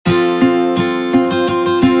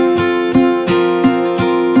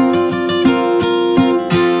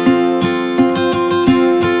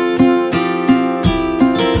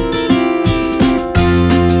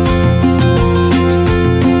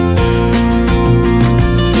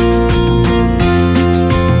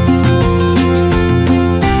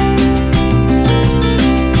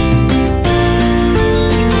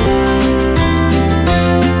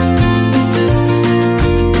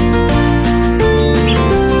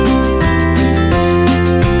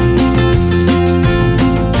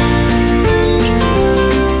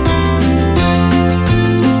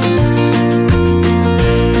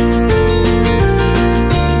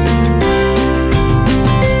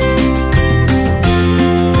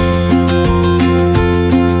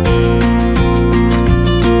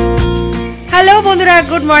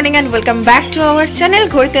Good morning and welcome back to our channel.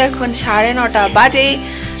 ঘড়িতে এখন 9:30 বাজে।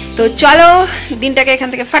 তো চলো দিনটাকে এখান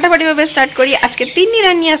থেকে ফাটাফাটিভাবে স্টার্ট করি। আজকে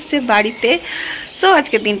তিন্নিরা নিয়ে আসছে বাড়িতে, সো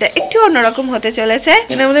আজকে দিনটা একটু অন্যরকম হতে চলেছে।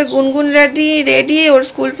 আমাদের গুনগুন রেডি ওর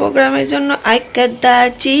স্কুল প্রোগ্রামের জন্য আইকাদা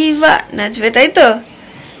চিভা নাচবে, তাই তো?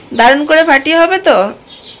 দারুণ করে ফাটিয়ে হবে তো?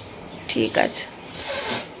 ঠিক আছে,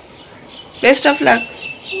 বেস্ট অফ লাক।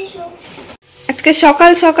 আজকে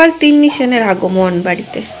সকাল সকাল তিন্নি সেনের আগমন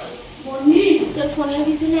বাড়িতে।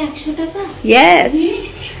 ইয়েস,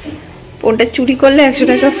 ফোনটা চুরি করলে 100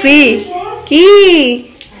 টাকা ফ্রি। কি?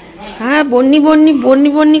 হ্যাঁ, বন্নি বন্নি বন্নি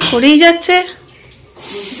বন্নি করেই যাচ্ছে।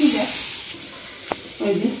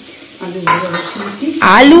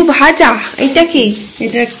 আলু ভাজা, এটা কি?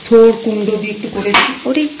 এটা থোর কুমড়ো দিয়ে একটু করেছি।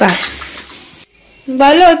 ওরে বাস।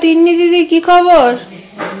 বলো তিন্নি দিদি, কি খবর?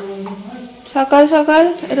 সকাল সকাল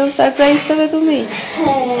এরকম সারপ্রাইজ দেবে তুমি?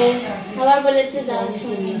 আবার বলেছে যাওয়ার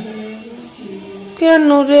সময়। কেন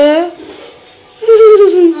রে?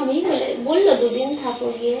 আমি বললো 2 দিন থাকো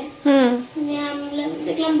গিয়ে।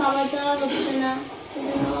 দেখলাম বাবা যাওয়া হচ্ছে না,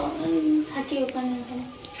 থাকি ওখানে।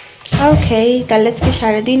 ওকে, তাহলে আজকে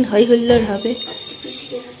সারাদিন হই হুল্লোড় হবে।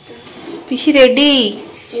 পিসি রেডি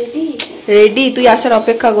রেডি, তুই আসার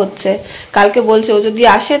অপেক্ষা করছে। কালকে বলছে ও যদি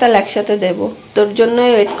আসে তাহলে একসাথে দেব, তোর জন্য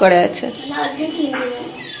ওয়েট করে আছে।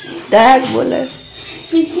 দেখ বলে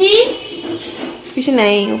পিসি পিসি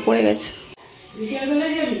নেই, ও পড়ে গেছে।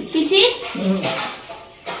 পিসি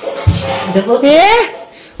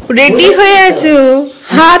রেডি হয়ে আছো,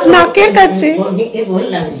 হাত নাকের কাছে।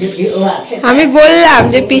 আমি বললাম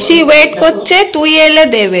যে পিসি ওয়েট করছে, তুই এলে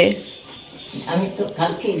দেবে। আমি তো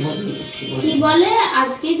কালকেই বল দিয়েছি। কি বলে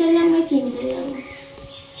আজকেই তাহলে আমরা কিনতে যাব।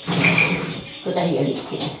 কোথায় যাবি?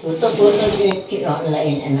 ও তো বললো যে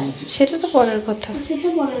অনলাইনে না। সেটা তো পরের কথা। সেটা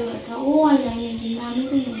পরের কথা, ও অনলাইনে কিনবে, আমি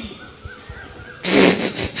তো না।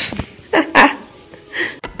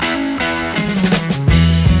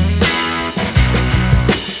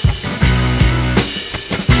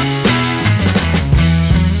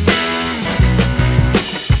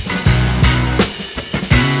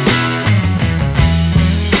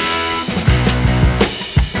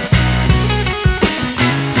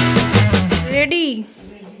 রেডি?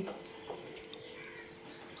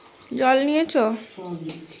 জল নিয়েছো?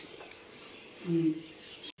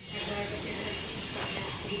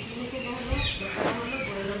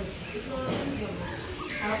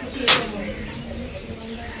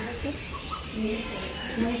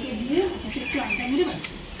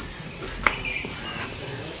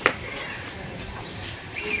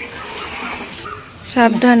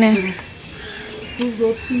 সাবধানে।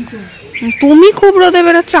 তুমি খুব রোদে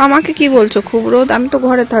বেরোচ্ছ, আমাকে কি বলছো খুব রোদ? আমি তো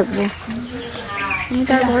ঘরে থাকবো। তুমি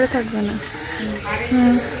তার ঘরে থাকবে না।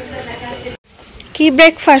 কি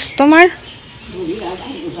ব্রেকফাস্ট তোমার?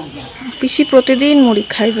 পিসি প্রতিদিন মুড়ি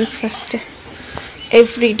খাই ব্রেকফাস্টে,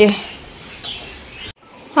 এভরিডে।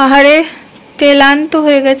 আহারে ক্লান্ত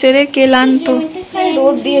হয়ে গেছে রে, ক্লান্ত।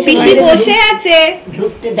 পিসি বসে আছে,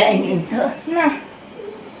 ঢুকতে দেয়নি তো না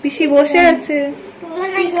পিসি বসে আছে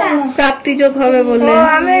প্রাপ্তি যোগ হবে বলে।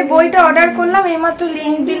 আমি বইটা অর্ডার করলাম, এইমাত্র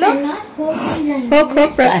লিংক দিল। হোক হোক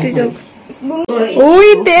প্রাপ্তি যোগ। ওই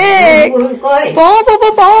দেখ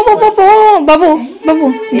বাবু বাবু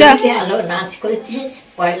যা। আলো নাচ করেছিস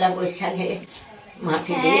পয়লা বৈশাখে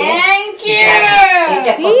মাঠে দিয়ে। Thank you.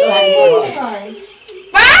 এটা কত হয়?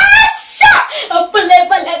 বলে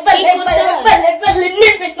বলে বলে বলে বলে বলে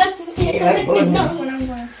এবার বল।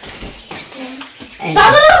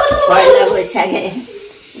 পয়লা বৈশাখে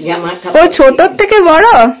জামা ও কাপড়। ছোটর থেকে বড়,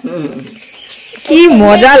 কি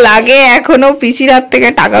মজা লাগে এখনো পিসির হাত থেকে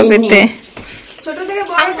টাকা পেতে। ছোট থেকে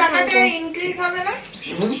বড় টাকাটা ইনক্রিজ হবে না?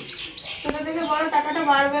 ছোট থেকে বড় টাকাটা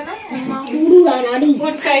বাড়বে না?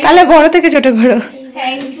 তাহলে বড় থেকে ছোট করো।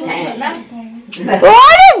 থ্যাংক ইউ সোনা।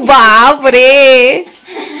 ওরে বাপ রে,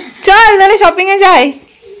 চল তাহলে শপিং এ যাই।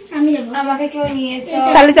 আমি যাব। আমাকে কেউ নিয়েছে?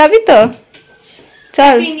 তাহলে যাবি তো?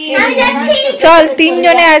 চল আমি যাচ্ছি। চল, 3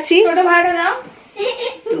 জনে আছি। ছোট ভাড়া দাও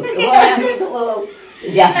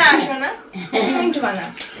যা না, আসো না একটু বানা।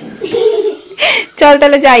 চল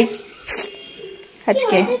তাহলে যাই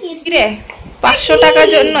আজকে। রে 500 টাকার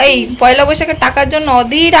জন্য, এই পয়লা বৈশাখের টাকার জন্য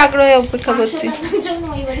অধীর আগ্রহে অপেক্ষা করছি।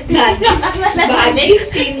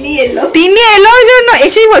 তিনি এলো ওই জন্য,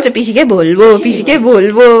 এসেই বলছে পিসিকে বলবো পিসিকে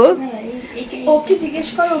বলবো। ওকে জিজ্ঞেস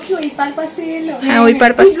করো, কি ওই পারপাসে এলো? হ্যাঁ ওই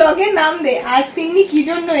পারপাস। ব্লগের নাম দে, আজ তিনি কি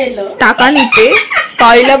জন্য এলো? টাকা নিতে,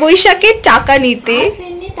 পয়লা বৈশাখে টাকা নিতে,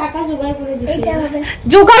 তিনি টাকা জোগাড় করে দিতে হবে।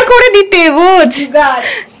 জোগাড় করে দিতে, বুঝ। গার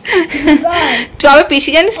চল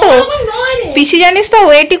পিসি জানিস তো, নয় রে, পিসি জানিস তো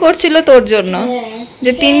ওয়েটই করছিল তোর জন্য,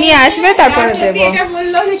 যে তিন্নি আসবে তারপরে দেব। এটা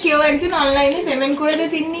বললো যে কেউ একজন অনলাইনে পেমেন্ট করে দে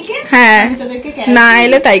তিন্নিকে, হ্যাঁ না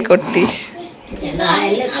এলে তাই করতিস।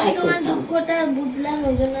 আমি তোমার দুঃখটা বুঝলাম,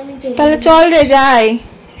 ওই জন্য আমি তাহলে চল রে যাই।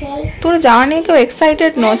 চল। তোর যাওয়া নিয়ে কেউ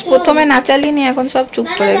এক্সাইটেড নস, প্রথমে নাচালিনি এখন সব চুপ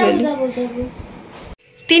করে গেলি।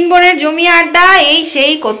 তিন বোনের জমি আড্ডা, এই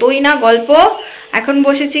সেই কতই না গল্প। এখন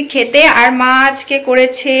বসেছি খেতে, আর মা আজকে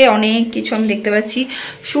করেছে অনেক কিছু, আমি দেখতে পাচ্ছি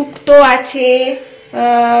শুক্তো আছে,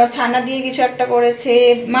 ছানা দিয়ে কিছু একটা করেছে,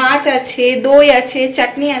 মাছ আছে, দই আছে,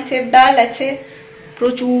 চাটনি আছে, ডাল আছে,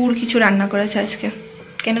 প্রচুর কিছু রান্না করেছে আজকে,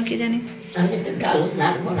 কেন কি জানি। আমি তো ডাল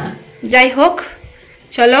রাখবো না। যাই হোক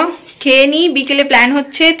চলো খেয়ে নি। বিকেলে প্ল্যান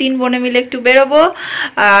হচ্ছে তিন বোনে মিলে একটু বেরোবো,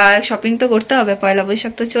 শপিং তো করতে হবে, পয়লা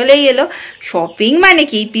বৈশাখ তো চলেই এলো। শপিং মানে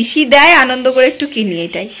কি, পিসি দেয় আনন্দ করে একটু কিনি,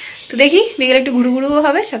 এটাই তো। দেখি বিকেলে একটু ঘুরু ঘুরুও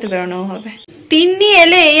হবে, সাথে বেরোনোও হবে। তিন্নি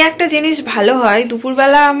এলে এই একটা জিনিস ভালো হয়,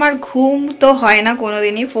 দুপুরবেলা আমার ঘুম তো হয় না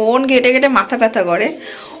কোনোদিনই, ফোন ঘেটে ঘেটে মাথা ব্যথা করে।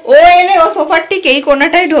 ও এলে ও সোফার ঠিক এই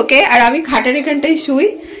কোনাটায় ঢোকে, আর আমি খাটের এখানটায় শুই।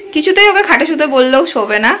 কিছুতেই ওকে খাটে শুতে বললেও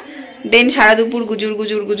শোবে না। দেন সারা দুপুর গুজুর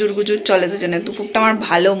গুজুর গুজুর গুজুর চলে, দুজনে দুপুরটা আমার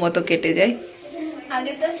ভালো মতো কেটে যায়।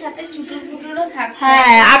 আগে তো সাথে চুটুর পুটুরও থাকতো।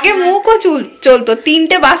 হ্যাঁ আগে মুখও চলতো,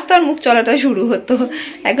 3টে বাজতো আর মুখ চলাটা শুরু হতো,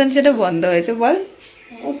 এখন সেটা বন্ধ হয়েছে। বল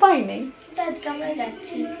উপায় নেই। আজকে আমরা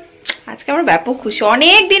যাচ্ছি, আজকে আমরা ব্যাপক খুশি,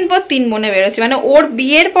 অনেক দিন পর তিন বোনে বেরোচ্ছি, মানে ওর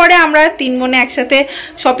বিয়ের পরে আমরা তিন বোনে একসাথে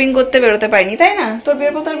শপিং করতে বেরোতে পারিনি, তাই না? তোর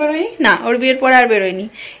বিয়ের পর তো আর বেরোয়নি না, ওর বিয়ের পরে আর বেরোয়নি,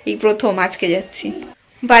 এই প্রথম আজকে যাচ্ছি।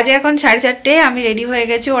 বাজে এখন 4:30, আমি রেডি হয়ে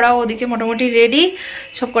গেছি, ওরাও ওদিকে মোটামুটি রেডি,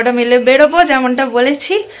 সব কটা মিলে বেরোবো যেমনটা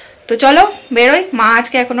বলেছি। তো চলো বেরোই। মা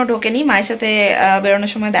আজকে এখনো ঢোকেনি, মায়ের সাথে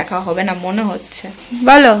বেরোনোর সময় দেখা হবে না মনে হচ্ছে।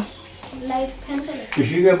 বলো।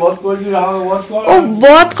 ও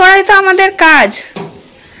বধ করাই তো আমাদের কাজ,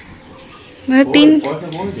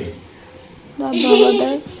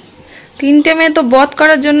 তিনটে মেয়ে তো বধ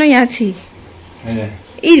করার জন্যই আছি।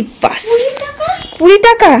 এই বাস 20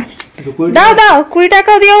 টাকা দাও দাও, 20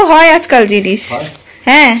 টাকা দিয়েও হয় আজকাল জিনিস।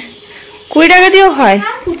 হ্যাঁ 20 টাকা দিয়েও হয়,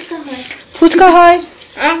 ফুচকা হয়।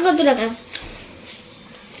 আর কত টাকা?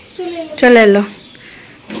 চলে এলো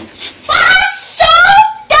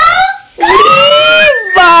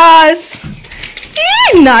বাস,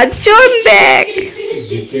 নাচন দেখ,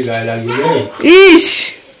 ইস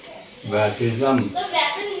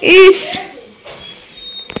ইস,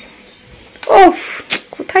 ওফ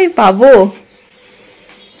কোথায় পাবো।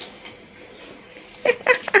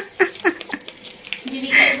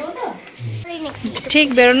 ঠিক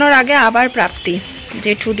বেরোনোর আগে আবার প্রাপ্তি,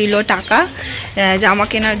 জেঠু দিল টাকা জামা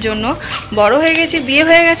কেনার জন্য। বড় হয়ে গেছে, বিয়ে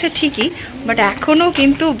হয়ে গেছে ঠিকই, বাট এখনও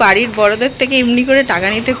কিন্তু বাড়ির বড়দের থেকে এমনি করে টাকা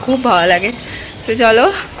নিতে খুব ভালো লাগে। তো চলো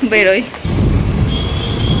বেরোই।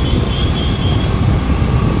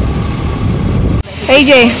 এই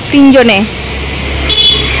যে তিনজনে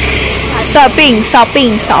শপিং শপিং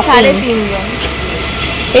শপিং,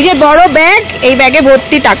 এই যে বড় ব্যাগ, এই ব্যাগে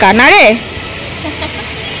ভর্তি টাকা না রে।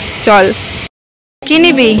 চল কি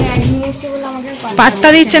নিবি? পাত্তা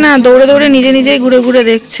দিচ্ছে না, দৌড়ে দৌড়ে নিজে নিজেই ঘুরে ঘুরে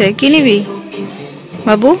দেখছে। কি নিবি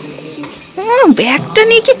বাবু? ব্যাগটা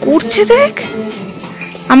নিয়ে কি করছে দেখ,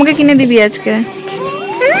 আমাকে কিনে দিবি আজকে।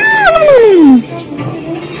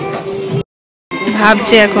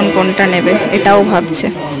 ভাবছে এখন কোনটা নেবে, এটাও ভাবছে।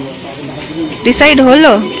 ডিসাইড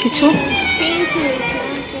হলো কিছু?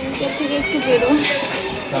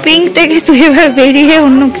 পিঙ্ক থেকে তুই এবার বেরিয়ে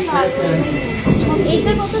অন্য।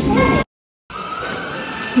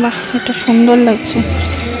 বাহ এটা সুন্দর লাগছে,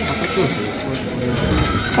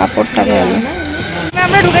 কাপড়টা ভালো।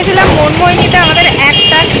 আমরা ঢুকেছিলাম মনমোহিনীতে, আমাদের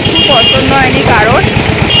একটা কিছু পছন্দ হয়নি কারণ।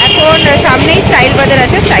 এখন সামনেই স্টাইল বাজার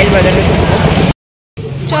আছে, স্টাইল বাজারে ঢুকবো।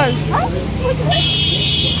 চল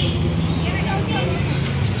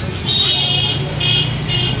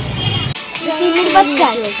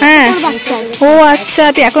হ্যাঁ। ও আচ্ছা,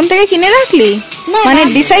 তুই এখন থেকে কিনে রাখলি, মানে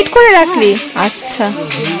ডিসাইড করে রাখলি? আচ্ছা।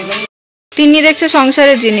 তিন্নি দেখছে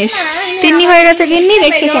সংসারের জিনিস, তিন্নি হয়ে গেছে গিন্নি,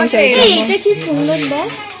 দেখছে সংসারের জিনিস। এটা কি সুন্দর দেখ।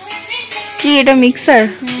 কি এটা মিক্সার?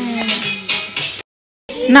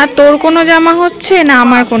 না তোর কোনো জামা হচ্ছে না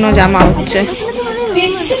আমার কোনো জামা হচ্ছে,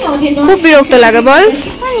 খুব বিরক্ত লাগে। বল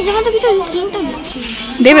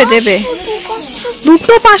দেবে দেবে,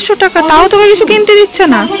 দুটো 500 টাকা, তাও তোকে কিছু কিনতে দিচ্ছে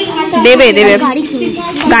না। দেবে দেবে,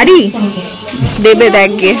 গাড়ি দেবে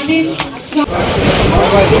দেখ গে।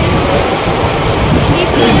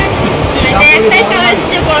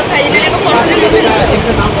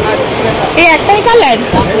 এই একটাই কালার,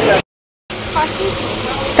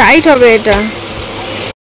 টাইট হবে এটা,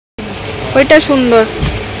 ওইটা সুন্দর।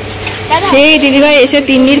 সেই দিদিভাই এসে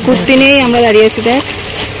তিন্নির কুর্তি নেই, আমরা দাঁড়িয়ে আছি দেখ।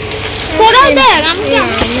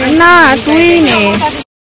 না তুই নে,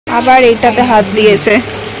 আবার এইটাতে হাত দিয়েছে।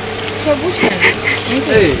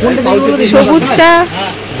 সবুজটা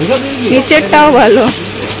নিচেরটাও ভালো,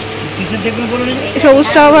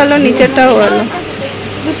 সবুজটাও ভালো, নিচেরটাও ভালো।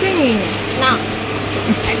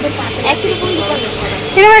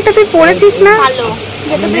 এরকম একটা তুই পড়েছিস না?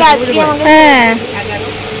 হ্যাঁ,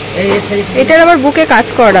 এটার আবার বুকে কাজ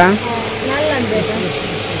করা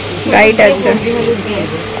গাইড আছে।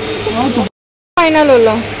 ফাইনাল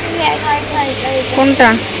হলো কোনটা?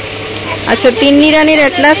 আচ্ছা, তিন্নি রানীর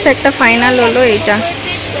এট লাস্ট একটা ফাইনাল হলো এইটা,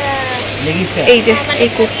 এই যে এই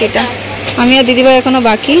কুর্তিটা। আমি আর দিদিভাই এখনো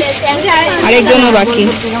বাকি, আরেকজনও বাকি।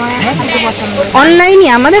 অনলাইনই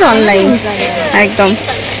আমাদের, অনলাইন একদম।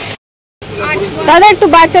 দাদা একটু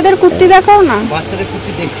বাচ্চাদের কুর্তি দেখাও না। বাচ্চাদের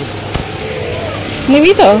কুর্তি দেখছি,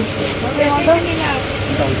 নিবি তো?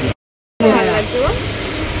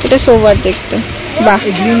 এটা সোবার দেখতে, বাহ,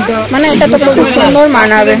 মানে এটা তোকে খুব সুন্দর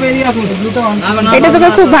মানাবে, এটা তোকে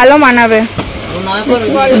খুব ভালো মানাবে।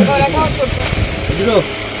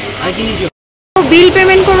 বিল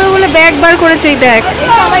পেমেন্ট করবে বলে ব্যাগ বার করেছে, এই দেখ,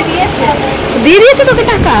 দিয়ে দিয়েছে তোকে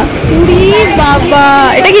টাকা। বাবা,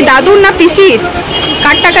 এটা কি দাদুর না পিসির?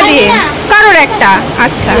 কার টাকা দিয়ে? কারোর একটা।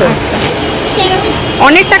 আচ্ছা আচ্ছা,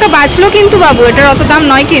 অনেক টাকা বাঁচলো কিন্তু বাবু, এটার অত দাম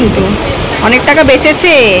নয় কিন্তু, অনেক টাকা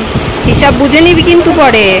বেঁচেছে। হিসাব বুঝে নিবি কিন্তু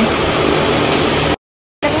পরে।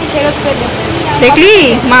 দেখলি,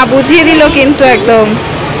 মা বুঝিয়ে দিল কিন্তু একদম।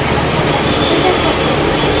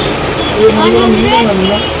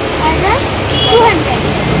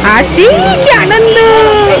 আছি, কি আনন্দ!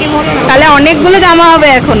 তাহলে অনেকগুলো জামা হবে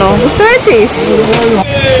এখনো, বুঝতে পেরেছিস?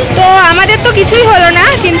 তো আমাদের তো কিছুই হলো না,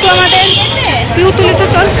 কিন্তু আমাদের পিউ তুলি তো,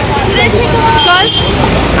 চল চল।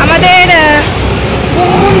 আমাদের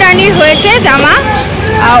গুনগুন রানীর হয়েছে জামা,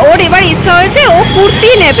 ওর এবার ইচ্ছা হয়েছে ও কুর্তি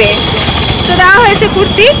নেবে, তো দেওয়া হয়েছে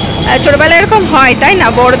কুর্তি। ছোটবেলায় এরকম হয় তাই না,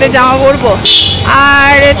 বড়দের জামা পরবো।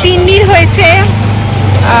 আর তিন্নির হয়েছে,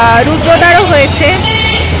 রুদ্রদারও হয়েছে,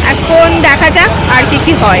 এখন দেখা যাক আর কি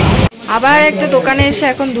কি হয়। আবার একটা দোকানে এসে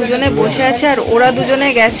এখন দুজনে বসে আছে, আর ওরা দুজনে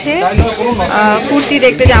গেছে কুর্তি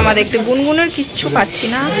দেখতে, জামা দেখতে। গুনগুনের কিচ্ছু পাচ্ছি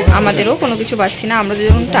না, আমাদেরও কোনো কিছু পাচ্ছি না, আমরা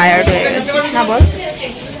দুজন টায়ার্ড হয়ে গেছি না বল,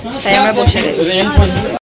 তাই আমরা বসে গেছি।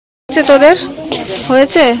 তোদের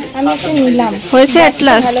হয়েছে? হয়েছে এট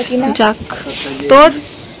লাস্ট, যাক। তোর?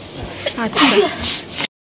 আচ্ছা,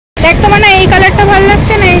 দেখ তো, মানে এই কালারটা ভালো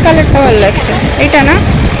লাগছে না এই কালারটা ভালো লাগছে? এটা না,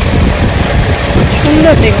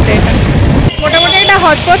 সুন্দর দেখতে এটা। মোটামুটি একটা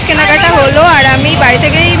হজপজ কেনাকাটা হলো, আর আমি বাড়ি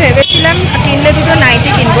থেকেই ভেবেছিলাম কিনলে দুটো নাইটি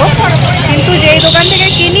কিনবো, কিন্তু যেই দোকান থেকে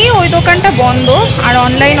কিনি ওই দোকানটা বন্ধ, আর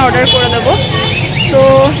অনলাইন অর্ডার করে দেবো। তো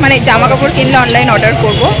মানে জামা কাপড় কিনলে অনলাইন অর্ডার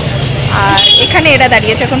করব। আর এখানে এরা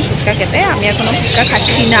দাঁড়িয়েছে এখন ফুচকা খেতে, আমি এখনো ফুচকা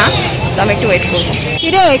খাচ্ছি না, তো আমি একটু ওয়েট করবো।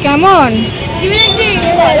 কিরে কেমন?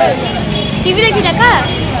 টিভি দেখছি দেখা।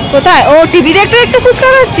 কোথায়? ও টিভি দেখতে দেখতে ফুচকা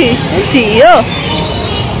খাচ্ছিস? জিও,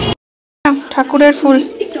 ঠাকুরের ফুল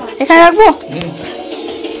এখানে রাখবো।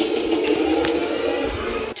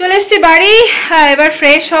 চলে এসছি বাড়ি, এবার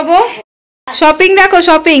ফ্রেশ হব। শপিং দেখো,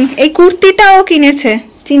 শপিং। এই কুর্তিটাও কিনেছে,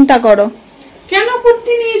 চিন্তা করো। কেন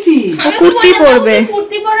কুর্তি নিয়েছি? ও কুর্তি পরবে।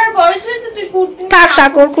 কুর্তি পরার বয়স হয়েছে, তুই কুর্তি থাক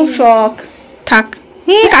থাক, ওর খুব শখ, থাক।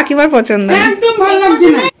 কাকিমার পছন্দ, একদম ভালো লাগছে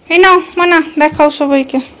না। এই নাও মানা, দেখাও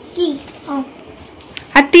সবাইকে। কি?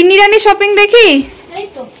 আর তিন্নি রানী শপিং দেখি, এই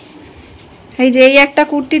তো এই যে এই একটা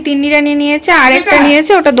কুর্তি তিন্নি রানী নিয়েছে, আর একটা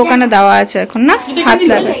নিয়েছে, ওটা দোকানে দেওয়া আছে এখন না, হাত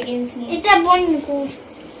লাগে। এটা বনকু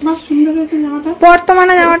বাহ, সুন্দর হয়েছে জামাটা।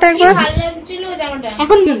 বর্তমানে জামাটা একবার ভালো লাগছিল জামাটা।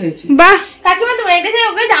 এখন হয়েছে, বাহ, কাকিমা তুমি একটা যে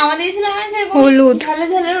ওকে জামা দিয়েছিলাম আছে হলুদ, ভালো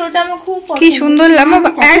ঝালের, ওটা আমার খুব কি পছন্দ। সুন্দর লাগলো।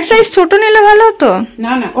 এক সাইজ ছোট নিলে ভালো হতো।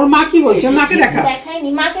 না না, ওর মা কি বলছে? ওর মাকে দেখা, দেখাইনি,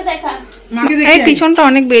 মাকে দেখা। মাকে এই দেখি। পিছনটা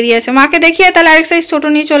অনেক বেরিয়ে আছে, মাকে দেখিয়ে তাহলে আরেক সাইজ ছোট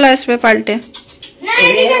নিয়ে চলে আসবে পাল্টে।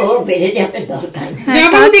 ও বেড়ে যাবে, দরকার নেই। হ্যাঁ,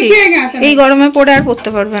 যাবো তা ঠিক। দেখিয়ে গা। এই গরমে পরে আর পড়তে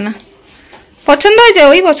পারবে না। পছন্দ হয়েছে?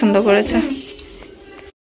 ওই পছন্দ করেছে।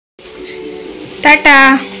 টাটা।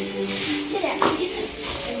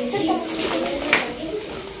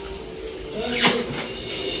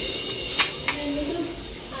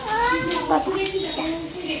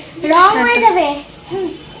 রং হয়ে যাবে।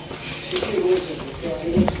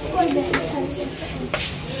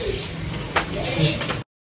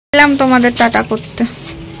 এলাম তোমাদের টাটা করতে।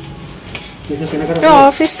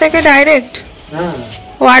 অফিস থেকে ডাইরেক্ট?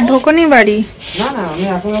 ও আর ঢোকনি বাড়ি? না না, আমি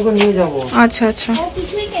এখন ওকে নিয়ে যাবো। আচ্ছা আচ্ছা, ও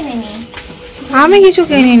কিছুই কেনেনি। আমি কিছু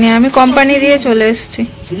কিনিনি, আমি কোম্পানি দিয়ে চলে এসেছি।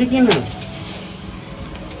 কিছু কিনে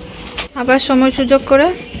আবার সময় সুযোগ করে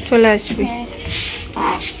চলে আসবি।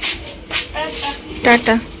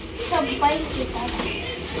 টাটা। সবাইকে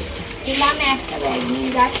দিলাম একটা ব্যাগ নিয়ে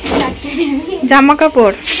যাচ্ছি, জামা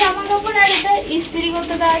কাপড়? জামা কাপড় আর এটা ইস্ত্রি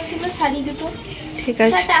করতে দেওয়া ছিল, শাড়ি দুটো। ঠিক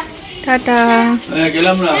আছে। টাটা। টাটা।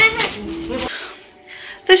 গেলাম না।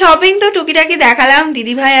 তো শপিং তো টুকিটাকি দেখালাম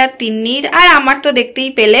দিদিভাই আর তিন্নির, আর আমার তো দেখতেই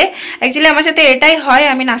পেলে। অ্যাকচুয়ালি আমার সাথে এটাই হয়,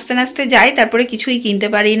 আমি নাচতে নাচতে যাই, তারপরে কিছুই কিনতে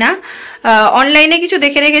পারি না। অনলাইনে কিছু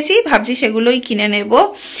দেখে রেখেছি, ভাবছি সেগুলোই কিনে নেব।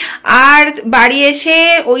 আর বাড়ি এসে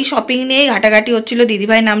ওই শপিং নিয়ে ঘাটাঘাটি হচ্ছিল,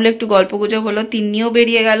 দিদিভাই নামলো, একটু গল্প গুজব হলো, তিন্নিও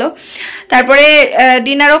বেরিয়ে গেল। তারপরে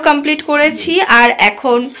ডিনারও কমপ্লিট করেছি, আর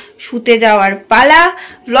এখন শুতে যাওয়ার পালা।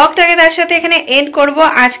 ব্লগটাকে তার সাথে এখানে এন্ড করব।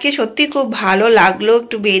 আজকে সত্যি খুব ভালো লাগলো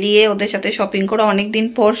একটু বেরিয়ে ওদের সাথে শপিং করে, অনেকদিন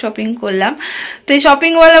পর শপিং করলাম। তো এই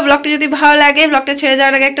শপিং ওয়ালা ব্লগটা যদি ভালো লাগে, ব্লগটা ছেড়ে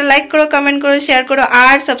যাওয়ার আগে একটা লাইক করো, কমেন্ট করো, শেয়ার করো,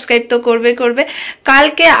 আর সাবস্ক্রাইব তো করবে।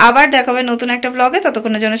 কালকে আবার দেখা হবে নতুন একটা ব্লগে।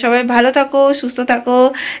 ততক্ষণের জন্য সবাই ভালো থাকো, সুস্থ থাকো,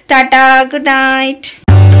 টাটা, গুড নাইট।